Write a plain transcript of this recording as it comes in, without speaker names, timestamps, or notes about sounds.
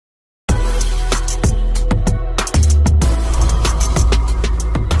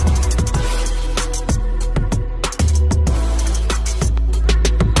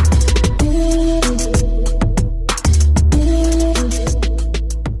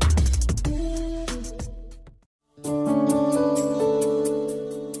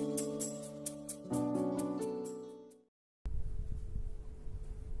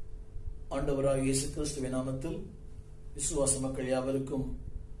கர்த்தராகிய இயேசு கிறிஸ்துவின் நாமத்தில் விசுவாச மக்கள் யாவருக்கும்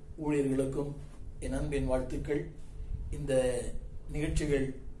ஊழியர்களுக்கும் என் அன்பின் வாழ்த்துக்கள். இந்த நிகழ்ச்சிகள்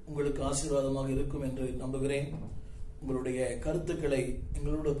உங்களுக்கு ஆசீர்வாதமாக இருக்கும் என்று நம்புகிறேன். உங்களுடைய கருத்துக்களை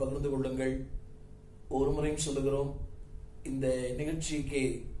எங்களோடு பகிர்ந்து கொள்ளுங்கள். ஒரு முறையும் சொல்லுகிறோம், இந்த நிகழ்ச்சிக்கு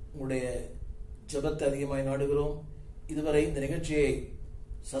உங்களுடைய ஜெபத்தை அதிகமாய் நாடுகிறோம். இதுவரை இந்த நிகழ்ச்சியை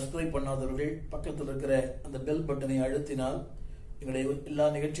சப்ஸ்கிரைப் பண்ணாதவர்கள் பக்கத்தில் இருக்கிற அந்த பெல் பட்டனை அழுத்தினால் எங்களுடைய எல்லா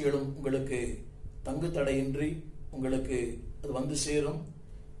நிகழ்ச்சிகளும் உங்களுக்கு தங்கு தடையின்றி உங்களுக்கு அது வந்து சேரும்.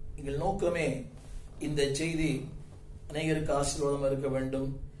 எங்கள் நோக்கமே இந்த செய்தி அநேகருக்கு ஆசீர்வாதம் இருக்க வேண்டும்.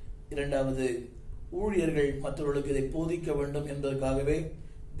 இரண்டாவது, ஊழியர்கள் மற்றவர்களுக்கு இதை போதிக்க வேண்டும் என்பதற்காகவே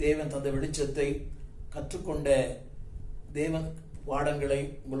தேவன் தந்த வெளிச்சத்தை கற்றுக்கொண்ட தேவன் பாடங்களை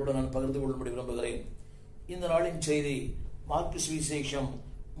உங்களுடன் நான் பகிர்ந்து கொள்ளும்படி விரும்புகிறேன். இந்த நாளின் செய்தி மார்க்கு சுவிசேஷம்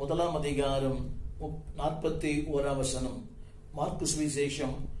 1 அதிகாரம் 41 வசனம். மார்க்கு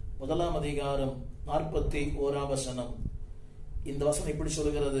சுவிசேஷம் 1 அதிகாரம் 41 வசனம். இந்த வசனம் இப்படி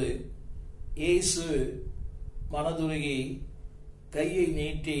சொல்கிறது: இயேசு மனதுருகி கையை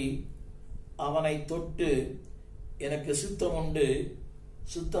நீட்டி அவனை தொட்டு, எனக்கு சித்தம் உண்டு,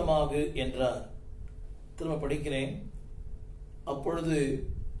 சுத்தமாகு என்றார். திரும்ப படிக்கிறேன். அப்பொழுது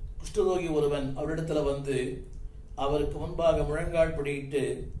குஷ்டரோகி ஒருவன் அவரிடத்துல வந்து அவருக்கு முன்பாக முழங்கால் படியிட்டு,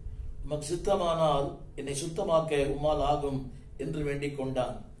 உமக்கு சித்தமானால் என்னை சுத்தமாக்க உம்மால் ஆகும் என்று வேண்டிக்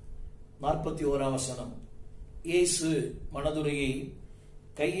கொண்டான். 41 வசனம். இயேசு மனதுருகி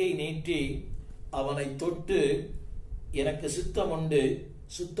கையை நீட்டி அவனை தொட்டு, எனக்கு சித்தம் உண்டு,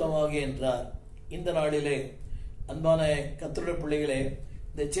 சுத்தமாக என்றார். இந்த நாளிலே அன்பான கர்த்தருடைய பிள்ளைகளே,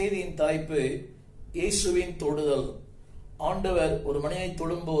 இந்த செய்தியின் தலைப்பு இயேசுவின் தொடுதல். ஆண்டவர் ஒரு மனிதனை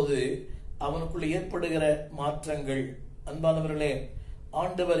தொடும்போது அவனுக்குள்ள ஏற்படுகிற மாற்றங்கள். அன்பானவர்களே,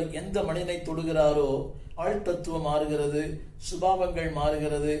 ஆண்டவர் எந்த மனிதனை தொடுகிறாரோ ஆழ்தத்துவம் மாறுகிறது, சுபாவங்கள்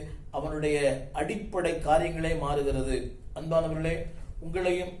மாறுகிறது, அவனுடைய அடிப்படை காரியங்களே மாறுகிறது. அன்பானவர்களே,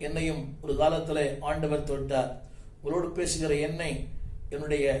 உங்களையும் என்னையும் ஒரு காலத்தில் ஆண்டவர் தொட்டார். உங்களோடு பேசுகிற என்னை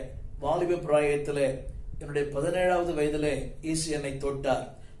என்னுடைய வாலிப பிராயத்தில், என்னுடைய 17வது வயதிலே இயேசு என்னை தொட்டார்.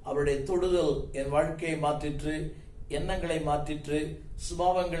 அவருடைய தொடுதல் என் வாழ்க்கையை மாற்றிற்று, எண்ணங்களை மாற்றிற்று,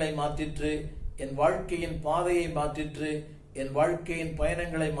 சுபாவங்களை மாற்றிற்று, என் வாழ்க்கையின் பாதையை மாற்றிற்று, என் வாழ்க்கையின்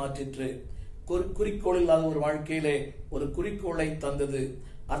பயணங்களை மாற்றிற்று. குறிக்கோள் இல்லாத ஒரு வாழ்க்கையிலே ஒரு குறிக்கோளை தந்தது.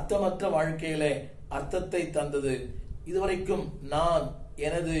 அர்த்தமற்ற வாழ்க்கையிலே அர்த்தத்தை தந்தது. இதுவரைக்கும் நான்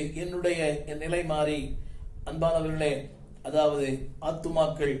என்னுடைய என் நிலை மாறி, அன்பானவர்களே, அதாவது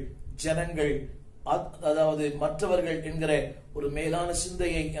ஆத்துமாக்கள், ஜனங்கள், அதாவது மற்றவர்கள் என்கிற ஒரு மேலான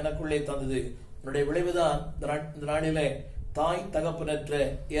சிந்தையை எனக்குள்ளே தந்தது. என்னுடைய விளைவுதான் இந்த நாளிலே தாய் தகப்பனற்ற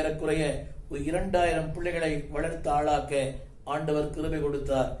ஏறக்குறைய 2000 பிள்ளைகளை வளர்த்து ஆளாக்க ஆண்டவர் கிருபை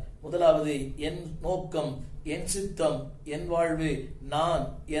கொடுத்தார். முதலாவது, என் நோக்கம், என் சித்தம், என் வாழ்வு, நான்,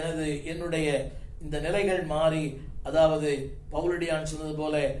 என்னுடைய இந்த நிலைகள் மாறி, அதாவது பவுலடியான் சொன்னது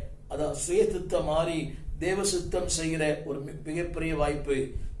போல, அதாவது சுய சித்தம் மாறி தேவ சித்தம் செய்கிற ஒரு மிகப்பெரிய வாய்ப்பு.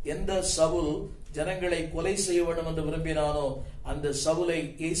 எந்த சவுல் ஜனங்களை கொலை செய்ய வேண்டும் என்று விரும்பினானோ அந்த சவுலை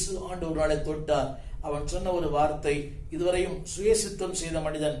இயேசு ஆண்டவராலே தொட்டார். அவன் சொன்ன ஒரு வார்த்தை, இதுவரையும் சுயசித்தம் செய்த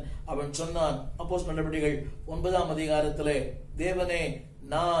மனிதன். அவன் சொன்னான், அப்போஸ்தலர் நடவடிக்கைகள் 9 அதிகாரத்திலே, தேவனே,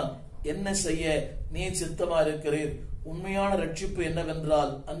 நான் என்ன செய்ய நீர் சித்தமா இருக்கிறீர்? உண்மையான ரட்சிப்பு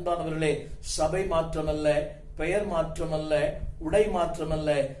என்னவென்றால், அன்பானவர்களே, சபை மாற்றமல்ல, பெயர் மாற்றமல்ல, உடை மாற்றமல்ல,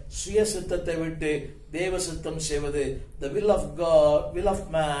 சுய சித்தத்தை விட்டு தேவ சித்தம் செய்வது. The will of God, will of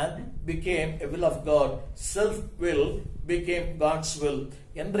man became a will of God. Self will became God's will.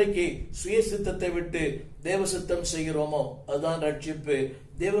 என்றைக்கு சுய சித்தத்தை விட்டு தேவ சித்தம் செய்கிறோமோ அதுதான் ரட்சிப்பு.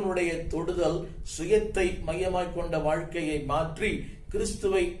 தேவனுடைய தொடுதல் சுயத்தை மையமாய் கொண்ட வாழ்க்கையை மாற்றி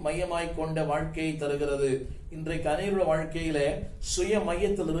கிறிஸ்துவை மையமாய் கொண்ட வாழ்க்கையை தருகிறது. இன்றைக்கு அனைவருடைய வாழ்க்கையில சுய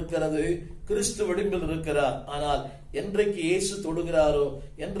மையத்தில் இருக்கிறது, கிறிஸ்து விளிம்பில் இருக்கிறார். ஆனால் என்றைக்கு இயேசு தொடுகிறாரோ,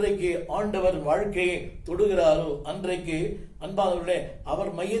 என்றைக்கு ஆண்டவர் வாழ்க்கையை தொடுகிறாரோ, அன்றைக்கு அன்பானவர்களே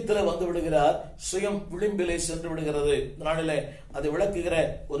அவர் மையத்தில் வந்து விடுகிறார், சுயம் விளிம்பிலே சென்று விடுகிறது. நாளிலே அதை விளக்குகிற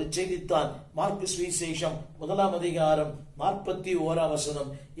ஒரு செய்தித்தான் மார்க்கு சுவிசேஷம் 1 அதிகாரம் 41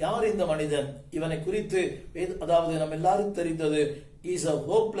 வசனம். யார் இந்த மனிதன்? இவனை குறித்து அதாவது நம்ம எல்லாரும் தெரிந்தது, is a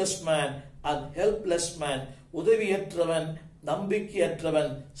hopeless man and helpless man. உதவியற்றவன், நம்பிக்கையற்றவன்,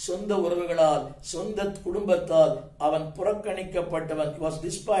 சொந்த உறவுகளால், சொந்த குடும்பத்தால் அவன் புறக்கணிக்கப்பட்டவன். He was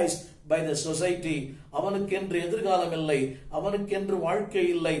despised by the society. அவனுக்கென்று எதிர்காலம் இல்லை, அவனுக்கென்று வாழ்க்கை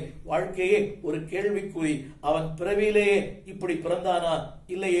இல்லை, வாழ்க்கையே ஒரு கேள்விக்குறி. அவன் பிறவியிலேயே இப்படி பிறந்தானா,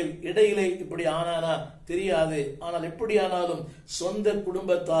 இல்லையே இடையிலே இப்படி ஆனானா தெரியாது. ஆனால் எப்படி ஆனாலும் சொந்த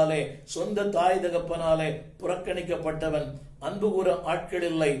குடும்பத்தாலே, சொந்த தாய் தகப்பனாலே புறக்கணிக்கப்பட்டவன். அன்பு கூற ஆட்கள்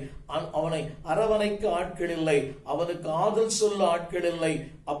இல்லை, அவனை அரவணைக்க ஆட்கள் இல்லை, அவனுக்கு ஆதல் சொல்ல ஆட்கள் இல்லை.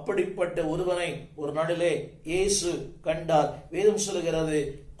 அப்படிப்பட்ட ஒருவனை ஒரு நாளிலே இயேசு கண்டார். வேதம் சொல்லுகிறது,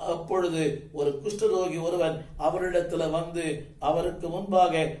 அப்பொழுது ஒரு குஷ்டரோகி ஒருவன் அவரிடத்துல வந்து அவருக்கு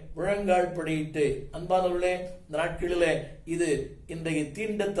முன்பாக முழங்கால் படியிட்டு, அன்பானவர்களே, இந்த நாட்களிலே இது இன்றைக்கு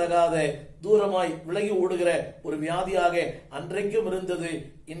தீண்டத்தகாத, தூரமாய் விலகி ஓடுகிற ஒரு வியாதியாக அன்றைக்கும் இருந்தது,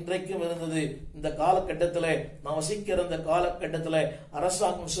 இன்றைக்கும் இருந்தது. இந்த காலகட்டத்தில் நாம் வசிக்கிற இந்த காலகட்டத்தில்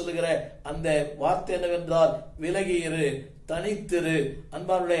அரசாங்கம் சொல்லுகிற அந்த வார்த்தை என்னவென்றால், விலகி இரு, தனித்திரு.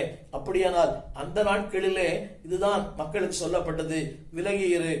 அன்பார்களே, அப்படியானால் அந்த நாட்களிலே இதுதான் மக்களுக்கு சொல்லப்பட்டது, விலகி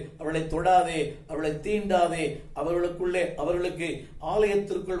இரு, அவளை தொடாதே, அவளை தீண்டாதே, அவர்களுக்கு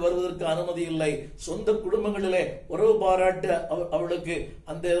ஆலயத்திற்குள் வருவதற்கு அனுமதி இல்லை, சொந்த குடும்பங்களிலே உறவு பாராட்ட அவளுக்கு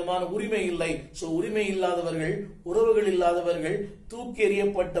அந்த விதமான உரிமை இல்லை. உரிமை இல்லாதவர்கள், உறவுகள் இல்லாதவர்கள், தூக்கி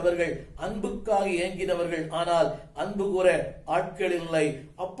எறியப்பட்டவர்கள், அன்புக்காக ஏங்கினவர்கள், ஆனால் அன்பு கூற ஆட்கள் இல்லை.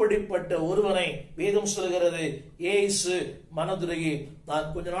 அப்படிப்பட்ட ஒருவனை வேதம் சொல்கிறது இயேசு மனதுருகி.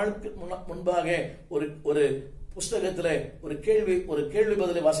 நான் கொஞ்ச நாளுக்கு முன்பாக ஒரு புஸ்தகத்திலே ஒரு கேள்வி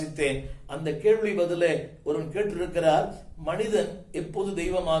பதிலை வாசித்தேன். அந்த கேள்வி பதிலே ஒருவன் கேட்டிருக்கிறார், மனிதன் எப்போது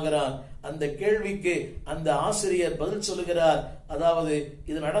தெய்வமாகிறான்? அந்த கேள்விக்கு அந்த ஆசிரியர் பதில் சொல்லுகிறார், அதாவது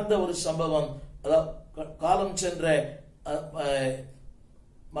இது நடந்த ஒரு சம்பவம். காலம் சென்ற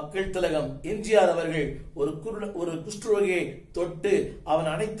மக்கள் திலகம் எம்ஜிஆர் அவர்கள் ஒரு குஷ்டரோகியை தொட்டு அவன்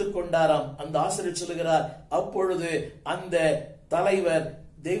அணைத்துக் கொண்டாராம். அந்த ஆசிரியர் சொல்லுகிறார், அப்பொழுது அந்த தலைவர்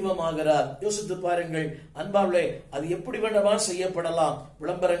தெய்வமாகிறார். யோசித்து பாருங்கள் அன்பார்களே, அது எப்படி வேண்டுமா செய்யப்படலாம்,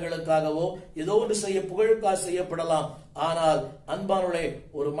 விளம்பரங்களுக்காகவோ ஏதோ ஒன்று புகழுக்காக செய்யப்படலாம். ஆனால் அன்பார்களே,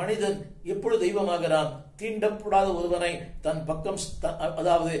 ஒரு மனிதன் எப்பொழுது தெய்வமாகிறான்? தீண்டப்படாத ஒருவனை தன் பக்கம்,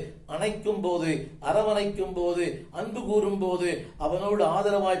 அதாவது அணைக்கும் போது, அரவணைக்கும் போது, அன்பு கூறும் போது, அவனோடு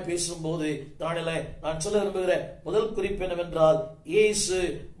ஆதரவாய் பேசும் போது. நான் சொல்ல விரும்புகிற முதல் குறிப்பு என்னவென்றால், இயேசு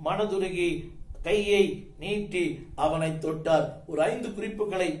மனதுருகி கையை நீட்டி அவனை தொட்டார். ஒரு 5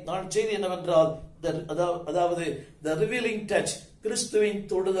 குறிப்புகளை நான் செய்தி என்னவென்றால், அதாவது the revealing touch, கிறிஸ்துவின்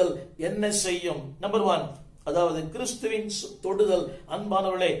தொடுதல் என்ன செய்யும்? நம்பர் 1, அதாவது கிறிஸ்துவின் தொடுதல்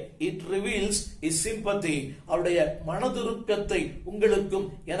அன்பானவர்களே, இட் ரிவீல்ஸ் இஸ் சிம்பத்தி, அவருடைய மனதுருக்கத்தை உங்களுக்கும்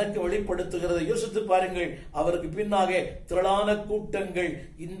எனக்கு வெளிப்படுத்துகிறது. யோசித்து பாருங்கள், அவருக்கு பின்னாக திரளான கூட்டங்கள்,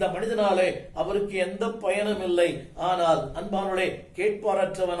 இந்த மனிதனாலே அவருக்கு எந்த பயனும் இல்லை. ஆனால் அன்பானவர்களே,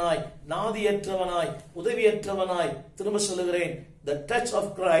 கேட்பாரற்றவனாய், நாதியற்றவனாய், உதவியற்றவனாய், திரும்ப சொல்லுகிறேன், the touch of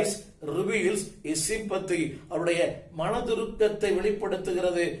Christ reveals his sympathy, அவருடைய மனதுருக்கத்தை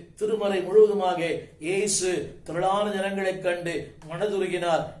வெளிப்படுத்துகிறது. திருமறை முழுவதுமாக இயேசு திரளான ஜனங்களை கண்டு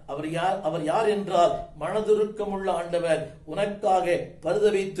மனதுருகினார். அவர் யார் என்றால், மனதுருக்கமுள்ள ஆண்டவர். உனக்காக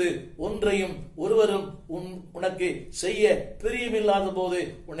பரிதபித்து ஒன்றையும் ஒருவரும் உனக்கு செய்ய பிரியமில்லாத போது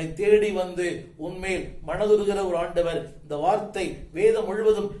உன்னை தேடி வந்து உன்மேல் மனதுருகிற ஒரு ஆண்டவர். இந்த வார்த்தை வேதம்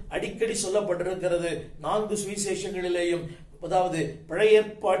முழுவதும் அடிக்கடி சொல்லப்பட்டிருக்கிறது. 4 சுவிசேஷங்களிலேயும், அதாவது பழைய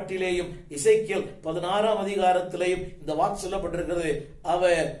ஏற்பாட்டிலேயும், எசேக்கியேல் 16ஆம் அதிகாரத்திலேயும் இந்த வாக்கு சொல்லப்பட்டிருக்கிறது.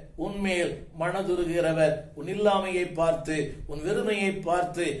 அவர் உன்மேல் மனதுருகிறவர். உன் இல்லாமையை பார்த்து, உன் வெறுமையை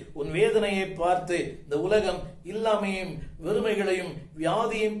பார்த்து, உன் வேதனையை பார்த்து, இந்த உலகம் இல்லாமையும் வெறுமைகளையும்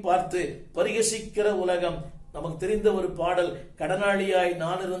வியாதியையும் பார்த்து பரிகசிக்கிற உலகம். நமக்கு தெரிந்த ஒரு பாடல், கடனாளியாய்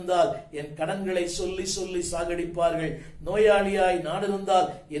நான் இருந்தால் என் கடன்களை சொல்லி சொல்லி சாகடிப்பார்கள், நோயாளியாய் நான் இருந்தால்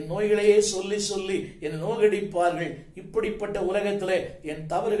என் நோய்களையே சொல்லி சொல்லி என் நோகடிப்பார்கள். இப்படிப்பட்ட உலகத்திலே என்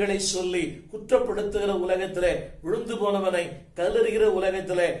தவறுகளை சொல்லி குற்றப்படுத்துகிற உலகத்திலே, விழுந்து போனவனை கல்லறுகிற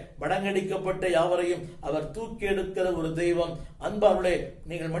உலகத்திலே, மடங்கடிக்கப்பட்ட யாவரையும் அவர் தூக்கி எடுக்கிற ஒரு தெய்வம். அன்பார்களே,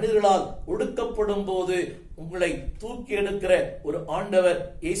 நீங்கள் மனிதர்களால் ஒடுக்கப்படும் போது உங்களை தூக்கி எடுக்கிற ஒரு ஆண்டவர்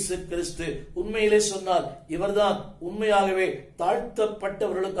இயேசு கிறிஸ்து. உண்மையிலே சொன்னால் இவர்தான் உண்மையாகவே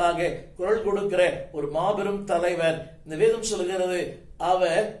தாழ்த்தப்பட்டவர்களுக்காக குரல் கொடுக்கிற ஒரு மாபெரும் தலைவர். இந்த வேதம் சொல்கிறது,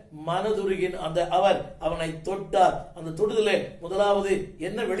 அவர் மனதுருகின் அவர் அவனை தொட்டார். அந்த தொடுதலே முதலாவது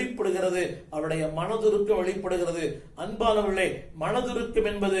என்ன வெளிப்படுகிறது? அவருடைய மனதுருக்கம் வெளிப்படுகிறது. அன்பானவர்களே, மனதுருக்கம்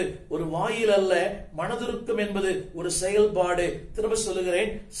என்பது ஒரு வாயில் அல்ல, மனதுருக்கம் என்பது ஒரு செயல்பாடு. திரும்ப சொல்லுகிறேன்,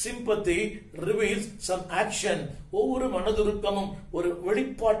 sympathy reveals some action. ஒவ்வொரு மனதுருக்கமும் ஒரு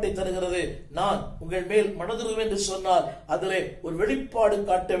வெளிப்பாட்டை தருகிறது. நான் உங்கள் மேல் மனதுருக்கம் என்று சொன்னால் அதிலே ஒரு வெளிப்பாடு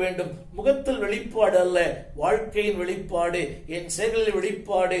காட்ட வேண்டும். முகத்தில் வெளிப்பாடு அல்ல, வாழ்க்கையின் வெளிப்பாடு, என் செயல்களில்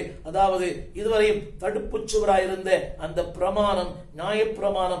வெளிப்பாடு. அதாவது இதுவரையும் தடுப்பு சுவராயிருந்த அந்த பிரமாணம், நியாய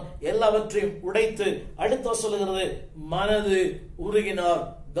பிரமாணம் எல்லாவற்றையும் உடைத்து அடுத்த சொல்லுகிறது, மனது உருகினார்,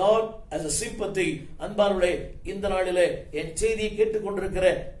 God as a sympathy. அன்பானவர்களே, இந்த நாளிலே என் செய்தியை கேட்டுக்கொண்டிருக்கிற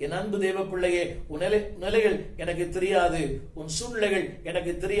என் அன்பு தேவ பிள்ளையே, உன் நிலைகள் எனக்கு தெரியாது, உன் சூழ்நிலைகள்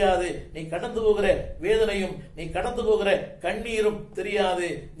எனக்கு தெரியாது, நீ கடந்து போகிற வேதனையும் நீ கடந்து போகிற கண்ணீரும் தெரியாது.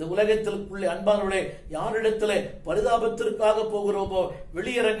 இந்த உலகத்திற்குள்ளே அன்பானவர்களே, யாரிடத்திலே பரிதாபத்திற்காக போகிறோமோ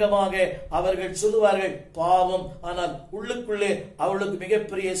வெளியரங்கமாக அவர்கள் சொல்லுவார்கள் பாவம், ஆனால் உள்ளுக்குள்ளே அவர்களுக்கு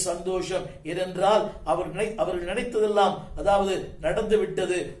மிகப்பெரிய சந்தோஷம். ஏனென்றால் அவர்கள் நினைத்ததெல்லாம் அதாவது நடந்து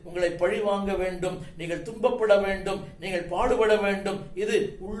விட்டது. உங்களை பழி வாங்க வேண்டும், நீங்கள் துன்பப்பட வேண்டும், நீங்கள் பாடுபட வேண்டும், இது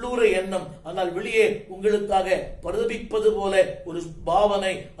உள்ளூர எண்ணம். ஆனால் வெளியே உங்களுக்காக பரிதபிப்பது போல ஒரு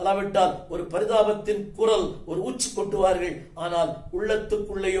பாவனை, அல்லாவிட்டால் ஒரு பரிதாபத்தின் குரல், ஒரு ஊச்சு கொட்டுவார்கள். ஆனால்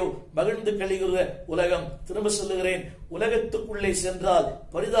உள்ளத்துக்குள்ளேயோ மகிழ்ந்து கழிகிற உலகம். திரும்ப சொல்லுகிறேன், உலகத்துக்குள்ளே சென்றால்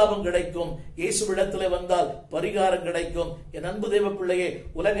பரிதாபம் கிடைக்கும், இயேசுவிடத்திலே வந்தால் பரிகாரம் கிடைக்கும். என் அன்பு தேவ பிள்ளையே,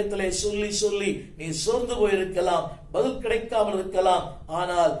 உலகத்திலே சொல்லி சொல்லி நீ சோர்ந்து போயிருக்கலாம், பதில் கிடைக்காமல் இருக்கலாம்.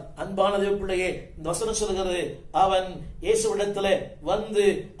 ஆனால் அன்பான தேவ பிள்ளையே, இந்த வசனம் சொல்கிறது, அவன் இயேசுவிடத்திலே வந்து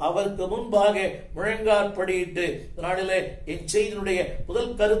அவருக்கு முன்பாக முழங்காற்படியிட்டு. நாளிலே என் செய்தியினுடைய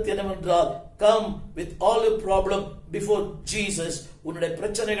முதல் கருத்து என்னவென்றால், come with all your problem before Jesus. உன்னுடைய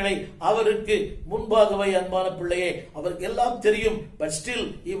பிரச்சனைகளை அவருக்கு முன்பாக வை. அன்பான பிள்ளையே, அவருக்கு எல்லாம் தெரியும், but still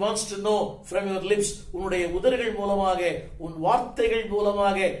he wants to know from your lips. உன்னுடைய உதடுகள் மூலமாக, உன் வார்த்தைகள்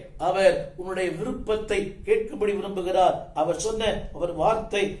மூலமாக அவர் உன்னுடைய விருப்பத்தை கேட்கும்படி விரும்புகிறார். அவர் சொன்ன அவர்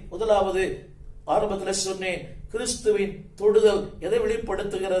வார்த்தை, முதலாவது ஆரம்பத்தில் சொன்னேன், கிறிஸ்துவின் தொடுதல் எதை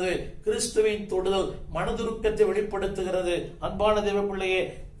வெளிப்படுத்துகிறது? கிறிஸ்துவின் தொடுதல் மனதுருக்கத்தை வெளிப்படுத்துகிறது. அன்பான தேவ பிள்ளையே,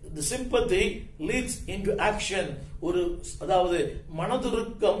 the sympathy leads into action. அதாவது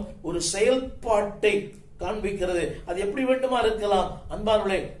மனதுருக்கம் ஒரு செயல்பாட்டை காண்பிக்கிறது. அது எப்படி வேண்டுமா இருக்கலாம்.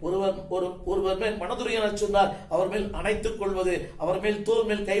 அன்பானவர்களே, ஒருவர் மேல் மனதுரையான சொன்னார், அவர் மேல் அணைத்துக் கொள்வது, அவர் மேல் தோல்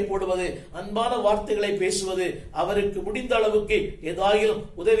மேல் கை போடுவது, அன்பான வார்த்தைகளை பேசுவது, அவருக்கு முடிந்த அளவுக்கு ஏதாயிலும்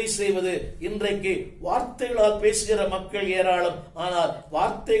உதவி செய்வது. இன்றைக்கு வார்த்தைகளால் பேசுகிற மக்கள் ஏராளம். ஆனால்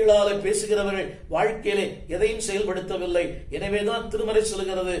வார்த்தைகளால் பேசுகிறவர்கள் வாழ்க்கையிலே எதையும் செயல்படுத்தவில்லை. எனவேதான் திருமறை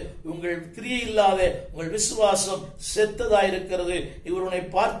சொல்கிறது, உங்கள் கிரியை இல்லாத உங்கள் விசுவாசம் செத்ததாயிருக்கிறது. இவருனை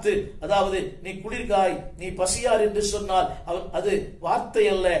பார்த்து, அதாவது நீ குளிர்காய், நீ பசியார் என்று சொன்னால் அது வார்த்தை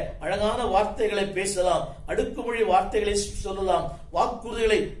அல்ல. அழகான வார்த்தைகளை பேசலாம், அடுக்குமொழி வார்த்தைகளை சொல்லலாம்,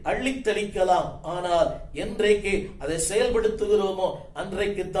 வாக்குறுதிகளை அள்ளித்தளிக்கலாம். ஆனால் என்றைக்கு அதை செயல்படுத்துகிறோமோ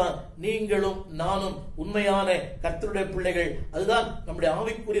அன்றைக்குத்தான் நீங்களும் நானும் உண்மையான கர்த்தருடைய பிள்ளைகள். அதுதான் நம்முடைய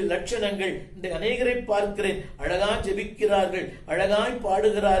ஆவிக்குரிய லட்சணங்கள். இந்த அநேகரை பார்க்கிறேன், அழகாய் ஜெபிக்கிறார்கள், அழகாய்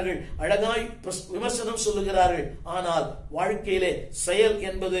பாடுகிறார்கள், அழகாய் விமர்சனம் சொல்லுகிறார்கள். ஆனால் வாழ்க்கையிலே செயல்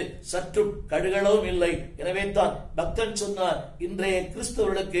என்பது சற்று கடுகளவும் இல்லை. எனவே தான் பக்தன் சொன்னார், இன்றைய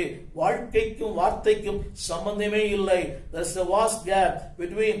கிறிஸ்தவர்களுக்கு வாழ்க்கைக்கும் வார்த்தைக்கும் சம்பந்தமே இல்லை. There is a vast gap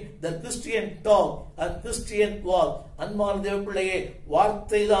between the Christian talk and Christian walk. அன்பான தேவ பிள்ளையே,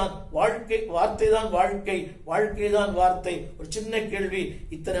 வார்த்தை தான் வாழ்க்கை, வார்த்தை தான் வாழ்க்கை, வாழ்க்கை தான் வார்த்தை. ஒரு சின்ன கேள்வி,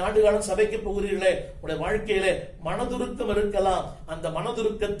 இத்தனை ஆண்டுகாலம் சபைக்கு போகிறீர்களே, உடைய வாழ்க்கையிலே மனதுருக்கம் இருக்கலாம். அந்த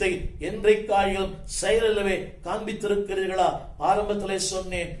மனதுருக்கத்தை என்றைக்காயும் செயலிலே காண்பித்திருக்கிறீர்களா? ஆரம்பத்திலே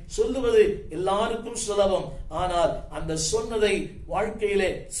சொன்னேன், சொல்லுவது எல்லாருக்கும் சுலபம், ஆனால் அந்த சொன்னதை வாழ்க்கையிலே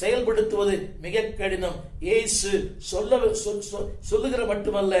செயல்படுத்துவது மிக கடினம். இயேசு சொல்லுகிற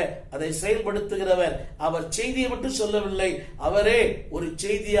மட்டுமல்ல, அதை செயல்படுத்துகிறவர். அவர் செய்தியை மட்டும் சொல்லவில்லை, அவரே ஒரு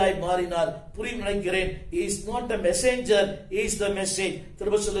செய்தியாய் மாறினார். புரியும் நினைக்கிறேன். He is not a messenger, he is the message.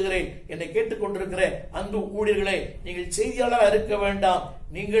 திரும்ப சொல்லுகிறேன், என்னை கேட்டுக்கொண்டிருக்கிற அன்பு ஊழியர்களே, நீங்கள் செய்தியாளராக இருக்க வேண்டாம்,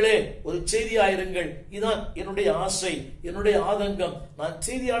 நீங்களே ஒரு செய்தியாயிருங்கள். இதுதான் என்னுடைய ஆசை, என்னுடைய ஆதங்கம். நான்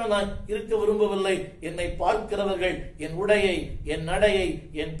செய்தியாளனாய் இருக்க விரும்பவில்லை. என்னை பார்க்கிறவர்கள் என் உடையை, என் நடையை,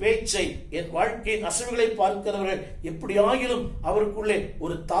 என் பேச்சை, என் வாழ்க்கையின் அசைவுகளை பார்க்கிறவர்கள் எப்படியாகிலும் அவருக்குள்ளே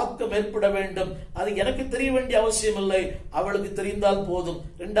ஒரு தாக்கம் ஏற்பட வேண்டும். அது எனக்கு தெரிய வேண்டிய அவசியம் இல்லை, அவளுக்கு தெரிந்தால் போதும்.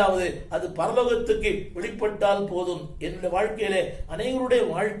 இரண்டாவது, அது பரலோகத்துக்கு வெளிப்பட்டால் போதும். என்னுடைய வாழ்க்கையிலே அநேகருடைய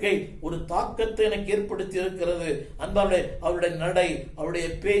வாழ்க்கை ஒரு தாக்கத்தை எனக்கு ஏற்படுத்தி இருக்கிறது. அன்பார்களே, அவருடைய நடை, அவருடைய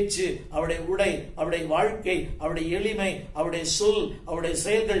பேச்சு, அவருடைய உடை, அவருடைய வாழ்க்கை, அவருடைய எளிமை, அவருடைய சொல், அவருடைய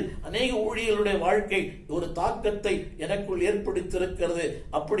செயல்கள், அநேக ஊழியர்களுடைய வாழ்க்கை ஒரு தாக்கத்தை எனக்குள் ஏற்படுத்தியிருக்கிறது.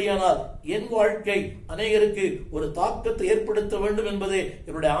 அப்படியானால் என் வாழ்க்கை அநேகருக்கு ஒரு தாக்கத்தை ஏற்படுத்த வேண்டும் என்பதே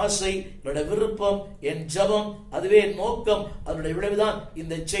என்னுடைய ஆசை, என்னுடைய விருப்பம், என் ஜபம், அதுவே நோக்கம். அதனுடைய விளைவுதான்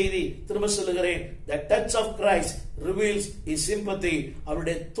இந்த செய்தி. திரும்ப சொல்லுகிறேன், the touch of Christ reveals his sympathy.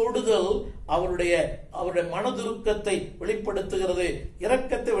 அவருடைய தொடுதல் அவருடைய மனதுருக்கத்தை வெளிப்படுத்துகிறது,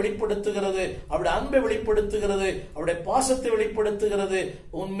 இரக்கத்தை வெளிப்படுத்துகிறது, அவருடைய அன்பை வெளிப்படுத்துகிறது, அவருடைய பாசத்தை வெளிப்படுத்துகிறது,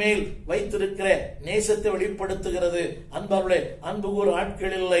 உன்மேல் வைத்திருக்கிற நேசத்தை வெளிப்படுத்துகிறது. அன்பார்களே, அன்பு கூறு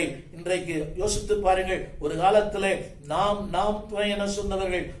ஆட்கள் இல்லை. இன்றைக்கு யோசித்து பாருங்கள், ஒரு காலத்திலே நாம் என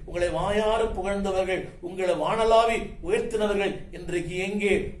சொன்னவர்கள், உங்களை வாயாறு புகழ்ந்தவர்கள், உங்களை வானலாவி உயர்த்தினவர்கள், இன்றைக்கு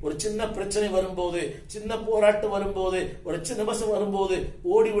எங்கே? ஒரு சின்ன பிரச்சனை வரும்போது, சின்ன போராட்டம் வரும்போது, ஒரு சின்ன நிமிஷம் வரும்போது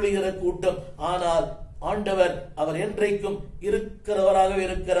ஓடி ஒளிகிற கூட்டம். ஆனால் ஆண்டவர் அவர் என்றைக்கும் இருக்கிறவராக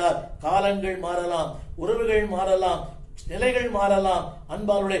இருக்கிறார். காலங்கள் மாறலாம், உறவுகள் மாறலாம், நிலைகள் மாறலாம்,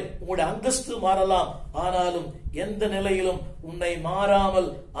 அன்பாளர்களே உங்களுடைய அந்தஸ்து மாறலாம், ஆனாலும் எந்த நிலையிலும் உன்னை மாறாமல்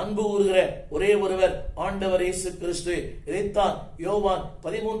அன்பு கூறுகிற ஒரே ஒருவர் ஆண்டவர் இயேசு கிறிஸ்து. இதைத்தான் யோவான்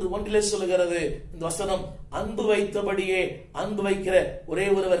 13:1 சொல்லுகிறது. இந்த வசனம், அன்பு வைத்தபடியே அன்பு வைக்கிற ஒரே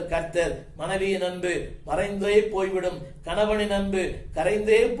ஒருவர் கர்த்தர். மனைவியின் அன்பு மறைந்தே போய்விடும், கணவனின் அன்பு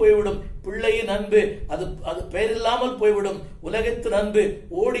கரைந்தே போய்விடும், பிள்ளையின் அன்பு அது பெயரில்லாமல் போய்விடும், உலகத்தின் அன்பு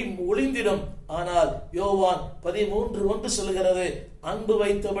ஓடி ஒளிந்திடும். ஆனால் யோவான் 13:1 சொல்லுகிறது, அன்பு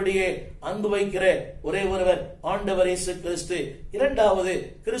வைத்தபடியே அன்பு வைக்கிற ஒரே ஒருவர் ஆண்டவர் இயேசு கிறிஸ்து. இரண்டாவது,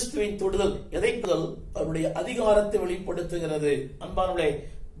 கிறிஸ்துவின் தொடுதல் எதை? அவருடைய அதிகாரத்தை வெளிப்படுத்துகிறது. அன்பானவர்களே,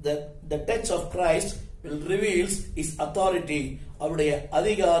 the touch of Christ will reveals his authority. அவருடைய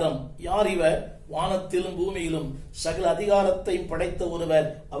அதிகாரம். யார் இவர்? வானத்திலும் பூமியிலும் சகல அதிகாரத்தையும் படைத்த ஒருவர்.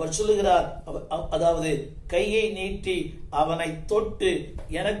 அவர் சொல்லுகிறார், அதாவது கையை நீட்டி அவனை தொட்டு,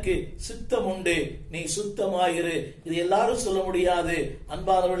 எனக்கு சித்தம் உண்டு, நீ சுத்தமாயிரு. இது எல்லாரும் சொல்ல முடியாது.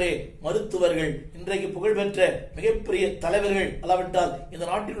 அன்பானவர்களே, மருத்துவர்கள், இன்றைக்கு புகழ்பெற்ற மிகப்பெரிய தலைவர்கள், அல்லாவிட்டால் இந்த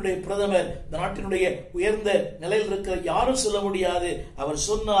நாட்டினுடைய பிரதமர், இந்த நாட்டினுடைய உயர்ந்த நிலையில் இருக்கிற யாரும் சொல்ல முடியாது. அவர்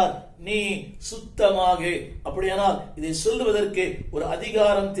சொன்னார், நீ சுத்தமாகு. அப்படியானால் இதை சொல்லுவதற்கு ஒரு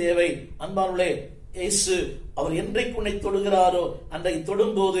அதிகாரம் தேவை. அன்பானவர்களே, இயேசு அவர் என்றைக்கு உன்னை தொடுகிறாரோ அன்றைக்கு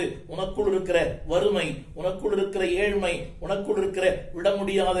தொடும்போது உனக்குள் இருக்கிற வறுமை, உனக்குள் இருக்கிற ஏழ்மை, உனக்குள் இருக்கிற விட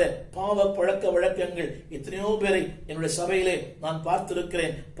முடியாத பாவ பழக்க வழக்கங்கள், எத்தனையோ பேரை என்னுடைய சபையிலே நான்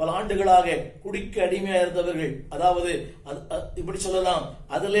பார்த்திருக்கிறேன். பல ஆண்டுகளாக குடிக்க அடிமையா இருந்தவர்கள், அதாவது இப்படி சொல்லலாம்,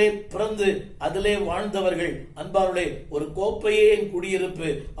 அதிலே பிறந்து அதிலே வாழ்ந்தவர்கள். அன்பார்களே, ஒரு கோப்பையே என் குடியிருப்பு,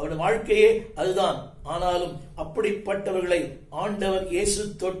 அவருடைய வாழ்க்கையே அதுதான். ஆனாலும் அப்படிப்பட்டவர்களை ஆண்டவர் இயேசு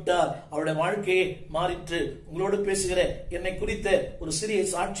தொட்டார், அவருடைய வாழ்க்கையை மாறிற்று. உங்களோடு பேசுகிற என்னை குறித்த ஒரு சிறிய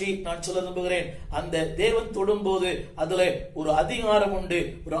சாட்சி நான் சொல்ல விரும்புகிறேன். அந்த தேவன் தொடும்போது அதுல ஒரு அதிகாரம் உண்டு,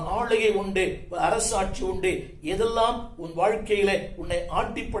 ஒரு ஆளுகை உண்டு, ஒரு அரசாட்சி உண்டு. எதெல்லாம் உன் வாழ்க்கையில உன்னை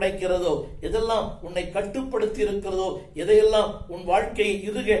ஆட்டி படைக்கிறதோ, எதெல்லாம் உன்னை கட்டுப்படுத்தி இருக்கிறதோ, எதையெல்லாம் உன் வாழ்க்கையை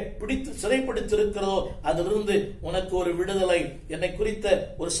இறுக பிடித்து சிறைப்படுத்தி இருக்கிறதோ, அதிலிருந்து உனக்கு ஒரு விடுதலை. என்னை குறித்த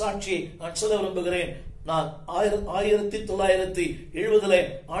ஒரு சாட்சியை நான் சொல்ல விரும்புகிறேன். நான் 1970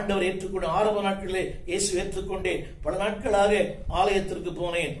 ஆண்டவர் ஏற்றுக்கொண்டு ஆரம்ப நாட்களிலே இயேசு ஏற்றுக்கொண்டேன். பல நாட்களாக ஆலயத்திற்கு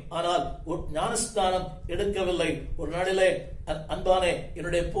போனேன், ஆனால் ஞானஸ்தானம் எடுக்கவில்லை. ஒரு நாளிலே அன்பான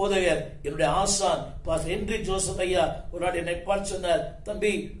என்னுடைய போதகர், என்னுடைய ஆசான் பாஸ்டர் ஹென்றி ஜோசப் ஐயா ஒரு நாள் என்னை பார்த்து சொன்னார்,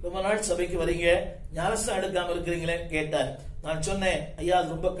 தம்பி ரொம்ப நாள் சபைக்கு வரீங்க, ஞானஸ்தானம் எடுக்காம இருக்கிறீங்களே கேட்டார். நான் சொன்னேன், ஐயா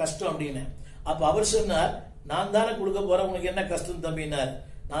அது ரொம்ப கஷ்டம் அப்படின்னு. அப்ப அவர் சொன்னார், நான் தானே கொடுக்க போறேன், உனக்கு என்ன கஷ்டம் தம்பினார்.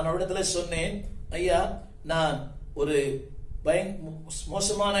 நான் அவரிடத்துல சொன்னேன், ஐயா நான் ஒரு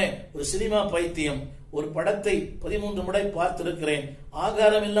மோசமான ஒரு சினிமா பைத்தியம், ஒரு படத்தை 13 முறை பார்த்திருக்கிறேன்,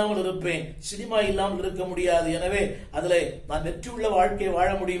 ஆகாரம் இல்லாமல் இருப்பேன், சினிமா இல்லாமல் இருக்க முடியாது. எனவே அதுல நான் வெற்றி உள்ள வாழ்க்கையை வாழ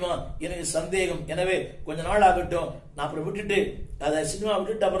முடியுமா எனக்கு சந்தேகம். எனவே கொஞ்ச நாள் ஆகட்டும், நான் அப்புறம் விட்டுட்டு அதை சினிமா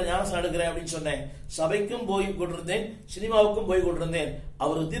விட்டுட்டு அப்புறம் ஞானஸ்தானம் எடுக்கிறேன் அப்படின்னு சொன்னேன். சபைக்கும் போய் கொண்டிருந்தேன், சினிமாவுக்கும் போய் கொண்டிருந்தேன்.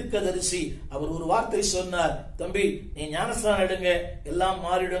 அவர் தீர்க்கதரிசி, அவர் ஒரு வார்த்தை சொன்னார், தம்பி நீ ஞானஸ்தானம் எடுங்க எல்லாம்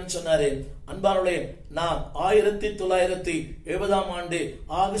மாறிடும் சொன்னாரு. அன்பானவர்களே, நான் 1970 ஆண்டு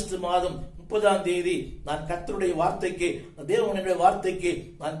ஆகஸ்ட் மாதம் 30 நான் கர்த்தருடைய வார்த்தைக்கு, தேவனுடைய வார்த்தைக்கு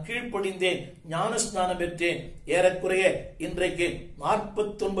நான் கீழ்ப்படிந்தேன், ஞானஸ்நானம் பெற்றேன். ஏறக்குறைய இன்றைக்கு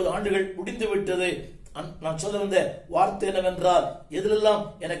 49 ஆண்டுகள் முடிந்து விட்டது. நான் சொல்ல வந்த வார்த்தை என்னவென்றால், எதிலெல்லாம்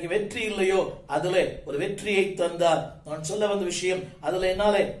எனக்கு வெற்றி இல்லையோ அதுல ஒரு வெற்றியை தந்தார். நான் சொல்ல வந்த விஷயம், அதுல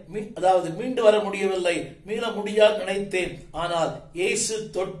என்னாலே அதாவது மீண்டு வர முடியவில்லை, மீள முடியாது நினைத்தேன். ஆனால் இயேசு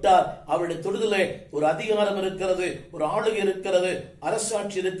தொட்டார். அவருடைய தொடுதலே ஒரு அதிகாரம் இருக்கிறது, ஒரு ஆளுகை இருக்கிறது,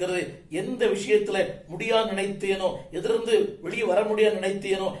 அரசாட்சி இருக்கிறது. எந்த விஷயத்துல முடியாது நினைத்தேனோ, எதிலிருந்து வெளியே வர முடியாது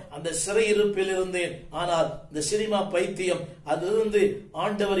நினைத்தேனோ அந்த சிறையிருப்பில் இருந்தேன். ஆனால் இந்த சினிமா பைத்தியம் அதிலிருந்து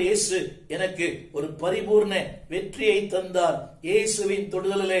ஆண்டவர் இயேசு எனக்கு ஒரு பரிபூர்ண வெற்றியை தந்தார். இயேசுவின்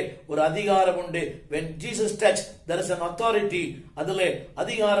தொடுதலிலே ஒரு அதிகாரம் உண்டு. when Jesus touched there is an authority. அதிலே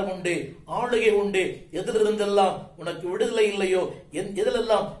அதிகாரம் உண்டு, ஆளுகை உண்டு. எதிலிருந்தெல்லாம் உனக்கு விடுதலை இல்லையோ,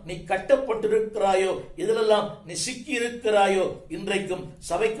 எதிலெல்லாம் நீ கட்டப்பட்டிருக்கிறாயோ, எதிலெல்லாம் நீ சிக்கி இருக்கிறாயோ, இன்றைக்கும்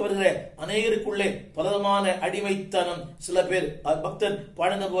சபைக்கு வருகிற அநேகருக்குள்ளே பலவிதமான அடிமைத்தனம். சில பேர் பக்தன்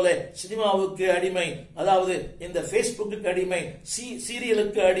பாடின போல சினிமாவுக்கு அடிமை, அதாவது இந்த பேஸ்புக்கு அடிமை,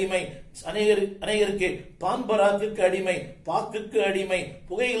 சீரியலுக்கு அடிமை, அநேகருக்கு பான்பராக்கு அடிமை, பாக்குக்கு அடிமை,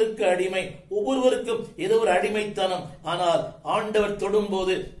 புகைகளுக்கு அடிமை. ஒவ்வொருவருக்கும் ஏதோ ஒரு அடிமைத்தனம். ஆனால் ஆண்டவர்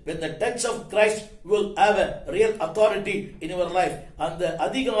தொடும்போது when the touch of Christ will have a real authority in your life. அந்த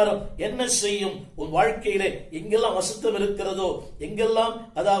அதிகாரம் என்ன செய்யும்? உன் வாழ்க்கையிலே எங்கெல்லாம் அசுத்தம் இருக்கிறதோ, எங்கெல்லாம்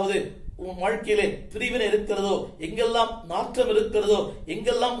அதாவது உன் வாழ்க்கையிலே பிரிவினை இருக்கிறதோ, எங்கெல்லாம் நாற்றம் இருக்கிறதோ,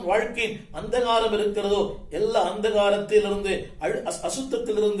 எங்கெல்லாம் வாழ்க்கையின் அந்தகாரம் இருக்கிறதோ, எல்லா அந்தகாரத்திலிருந்து,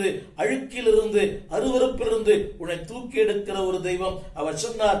 அசுத்தத்திலிருந்து, அழுக்கிலிருந்து, அருவருப்பிலிருந்து உன்னை தூக்கி எடுக்கிற ஒரு தெய்வம். அவர்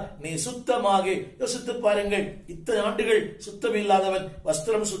சொன்னார், நீ சுத்தமாக. யோசித்து பாருங்கள், இத்தனை ஆண்டுகள் சுத்தம் இல்லாதவன்,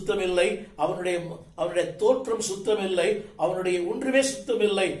 வஸ்திரம் சுத்தமில்லை, அவனுடைய தோற்றம் சுத்தமில்லை, அவனுடைய ஒன்றுமே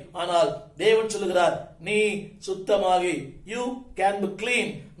சுத்தமில்லை. ஆனால் தேவன் சொல்லுகிறார், நீ சுத்தமாகி. You can be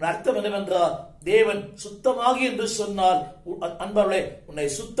clean. அர்த்தம் என்னவென்றால், தேவன் சுத்தமாகி என்று சொன்னால் அன்பர்களே, உன்னை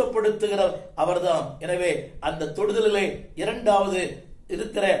சுத்தப்படுத்துகிற அவர்தான். எனவே அந்த தொடுதலிலே இரண்டாவது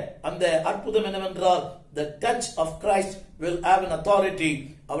இருக்கிற அந்த அற்புதம் என்னவென்றால், the touch of Christ will have an authority.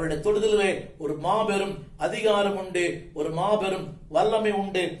 அவருடைய தொடுதலிலே ஒரு மாபெரும் அதிகாரம் உண்டு, ஒரு மாபெரும் வல்லமை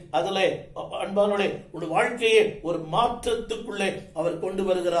உண்டு. அதிலே அன்பானோட ஒரு வாழ்க்கையை ஒரு மாற்றத்துக்குள்ளே அவர் கொண்டு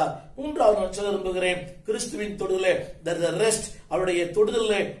வருகிறார். மூன்றாவது நான் சொல்ல விரும்புகிறேன், கிறிஸ்துவின் தொடுதலே there is a rest. அவருடைய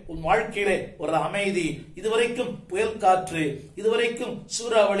தொடுதலே உன் வாழ்க்கையிலே ஒரு அமைதி. இதுவரைக்கும் புயல் காற்று, இதுவரைக்கும்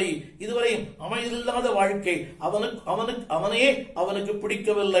சூறாவளி, இதுவரையும் அமைதியில்லாத வாழ்க்கை அவனையே அவனுக்கு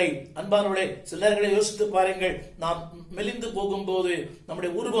பிடிக்கவில்லை. அன்பானோட சிலர்களை யோசித்து பாருங்கள், நாம் மெலிந்து போகும்போது,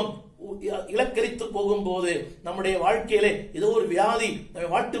 நம்முடைய உருவம் இலக்கரித்து போகும்போது, நம்முடைய வாழ்க்கையிலே ஏதோ ஒரு வியாதி நம்மை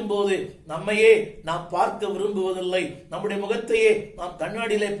வாட்டும் போது நம்மையே நாம் பார்க்க விரும்புவதில்லை, நம்முடைய முகத்தையே நாம்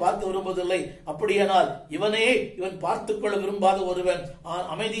கண்ணாடியிலே பார்க்க விரும்புவதில்லை. அப்படியானால் இவன் பார்த்துக் கொள்ள விரும்பாத ஒருவன்,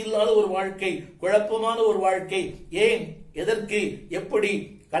 அமைதி இல்லாத ஒரு வாழ்க்கை, குழப்பமான ஒரு வாழ்க்கை. ஏன், எதற்கு, எப்படி?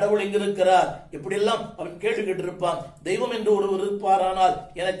 கடவுள் எங்க இருக்கிறார்? இப்படி எல்லாம் அவன் கேள்வி கேட்டிருப்பான். தெய்வம் என்று ஒருவர் இருப்பாரானால்,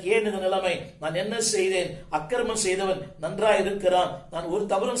 எனக்கு ஏன் இந்த நிலைமை? நான் என்ன செய்தேன்? அக்கிரமம் செய்தவன் நன்றாய் இருக்கிறான், நான் ஒரு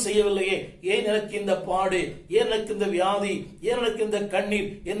தவறும் செய்யவில்லையே, ஏன் எனக்கு இந்த பாடு, ஏன் எனக்கு இந்த வியாதி, ஏன் எனக்கு இந்த கண்ணீர்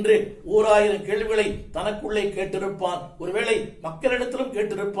என்று 1000 கேள்விகளை தனக்குள்ளே கேட்டிருப்பான். ஒருவேளை மக்களிடத்திலும்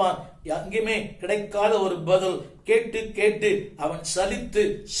கேட்டிருப்பான். எங்கேயுமே கிடைக்காத ஒரு பதில். கேட்டு கேட்டு அவன் சலித்து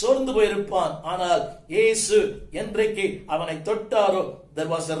சோர்ந்து போயிருப்பான். ஆனால் இயேசு என்றைக்கு அவனை தொட்டாரோ, there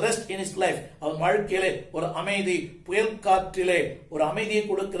was a rest in his life. அவன் வாழ்க்கையிலே ஒரு அமைதி, புயல் காற்றிலே ஒரு அமைதியை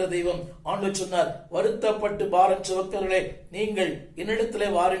கொடுக்கிற தெய்வம். ஆண்டவர் சொன்னார், வருத்தப்பட்டு பாரம் சுமக்கிறவர்களே, நீங்கள் என்னிடத்திலே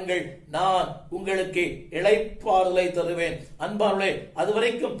வாருங்கள், நான் உங்களுக்கு இளைப்பாறுதலை தருவேன். அன்பானவர்களே,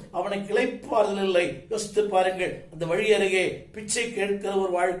 அதுவரைக்கும் அவனுக்கு இளைப்பாறுதல் இல்லை. யோசித்து பாருங்கள், அந்த வழி அருகே பிச்சை கேட்கிற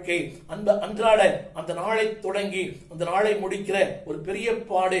ஒரு வாழ்க்கை, அன்றாட அந்த நாளை தொடங்கி அந்த நாளை முடிக்கிற ஒரு பெரிய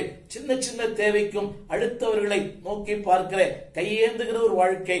பாடு, சின்ன சின்ன தேவைக்கும் அடுத்தவர்களை நோக்கி பார்க்கிற கையேந்துகிற ஒரு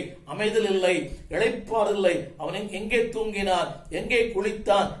வாழ்க்கை, அமைதல் இல்லை, இளைப்பாறுதலை. அவன் எங்கே தூங்கினான், எங்கே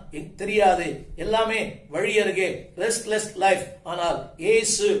குளித்தான் தெரியாது, எல்லாமே வழி அருகே, ரெஸ்ட்லெஸ் லைஃப். ஆனால்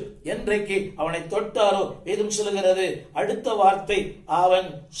இயேசு என்றைக்கு அவனை தொட்டாரோ, வேதம் சொல்லுகிறது, அடுத்த வார்த்தை,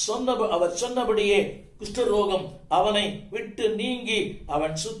 அவர் சொன்னபடியே குஷ்டரோகம் அவனை விட்டு நீங்கி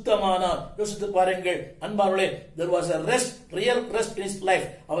அவன் சுத்தமானான். யோசித்து பாருங்கள் அன்பானவர்களே, there was a rest, real rest in his life.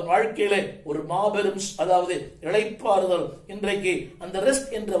 அவன் வாழ்க்கையிலே ஒரு மாபெரும் அதாவது இளைப்பாறுதல். இன்றைக்கு அந்த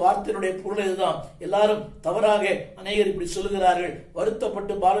ரெஸ்ட் என்ற வார்த்தையினுடைய பொருள் இதுதான். எல்லாரும் தவறாக அநேகர் இப்படி சொல்லுகிறார்கள்,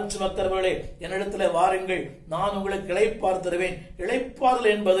 வருத்தப்பட்டு பாரம் சுமக்கிறவர்களே, என்னிடத்திலே வாருங்கள், நான் உங்களுக்கு இளைப்பாறு தருவேன்.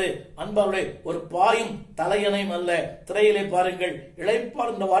 இளைப்பாறுதல் என்பது அன்பானவர்களே ஒரு பாயும் தலையணையும் அல்ல. திரையிலே பாருங்கள்,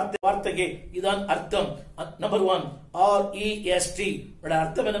 இளைப்பாறு என்ற வார்த்தைக்கு இதான் அர்த்தம். Number 1, REST.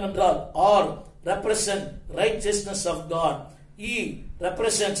 அர்த்தம் என்னவென்றால், R represent righteousness of God, E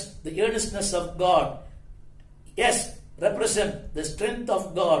represents the earnestness of God, S represent the strength of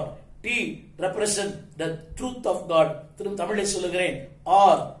God, T represent the truth of God. தமிழில் சொல்லுகிறேன்,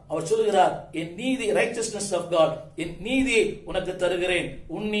 R அவர் சொல்லுகிறார், என் நீதி, righteousness of God, என் நீதியை உனக்கு தருகிறேன்.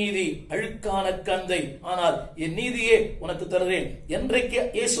 உன் நீதி அழுக்கான கந்தை, ஆனால் என் நீதியே உனக்கு தருகிறேன். என்றைக்கு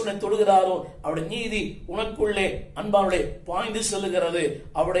இயேசுவை தொடுகிறாரோ, அவருடைய நீதி உனக்குள்ளே அன்பானவர்களே பாய்ந்து செல்லுகிறது.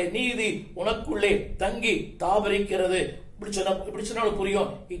 அவருடைய நீதி உனக்குள்ளே தங்கி தாபரிக்கிறது. இப்படி சொன்னாலும் புரியும்.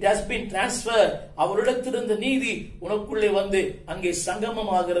 It has been transferred. அவரிடத்திலிருந்த நீதி உனக்குள்ளே வந்து அங்கே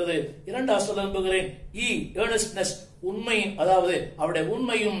சங்கமம் ஆகிறது. இரண்டாவது சொல்ல விரும்புகிறேன், earnestness, உண்மை, அதாவது அவருடைய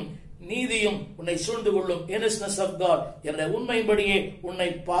உண்மையும் நீதியும் உன்னை சூழ்ந்து கொள்ளும். earnestness of God, என்னுடைய உண்மையின்படியே உன்னை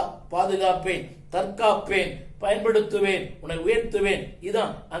பாதுகாப்பேன், தற்காப்பேன், பயன்படுத்துவேன், உன்னை உயர்த்துவேன்.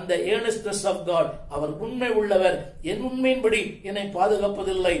 இதான் அந்த earnestness of God. அவர் உண்மை உள்ளவர். என் உண்மையின்படி என்னை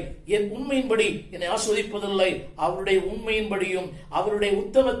பாதுகாப்பதில்லை, என் உண்மையின்படி என்னை ஆஸ்வதிப்பதில்லை. அவருடைய உண்மையின்படியும் அவருடைய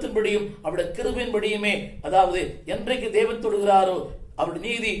உத்தமத்தின்படியும் அவருடைய கிருபையின்படியுமே, அதாவது என்றைக்கு தேவன் தொடுகிறாரோ அவருடைய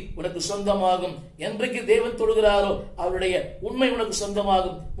நீதி உனக்கு சொந்தமாகும். என்றைக்கு தேவன் தொடுகிறாரோ அவருடைய உண்மை உனக்கு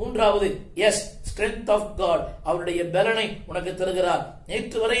சொந்தமாகும். மூன்றாவது, எஸ் ஸ்ட்ரென்த் ஆஃப் காட், அவருடைய பலனை உனக்கு தருகிறார்.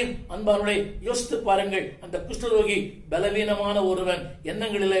 நேற்று வரையும் அன்பானுடைய யோசித்து பாருங்கள், அந்த குஷ்டரோகி பலவீனமான ஒருவன்,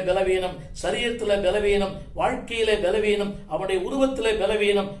 எண்ணங்களிலே பலவீனம், சரீரத்திலே பலவீனம், வாழ்க்கையிலே பலவீனம், அவனுடைய உருவத்திலே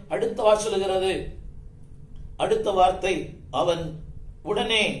பலவீனம். அடுத்த வார்த்தை அவன்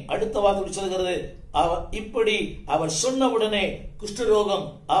உடனே அடுத்த வார்த்தை சொல்கிறது, இப்படி அவர் சொன்ன உடனே குஷ்டரோகம்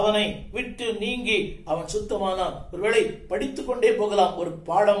அவனை விட்டு நீங்கி அவன் சுத்தமானான். ஒருவேளை படித்துக் கொண்டே போகலாம், ஒரு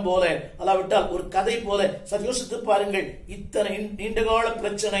பாடம் போல, அல்லாவிட்டால் ஒரு கதை போல. சரி யோசித்து பாருங்கள், இத்தனை நீண்டகால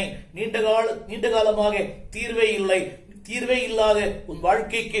பிரச்சனை, நீண்ட காலமாக தீர்வே இல்லாத உன்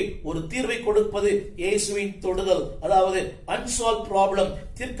வாழ்க்கைக்கு ஒரு தீர்வை கொடுப்பது இயேசுவின் தொடுதல். அதாவது அன்சால்வ் ப்ராப்ளம்,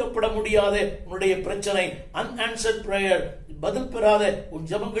 தீர்க்கப்பட முடியாத உன்னுடைய பிரச்சனை, அன்ஆன்சர்ட் பிரேயர், பதில் பெறாத உன்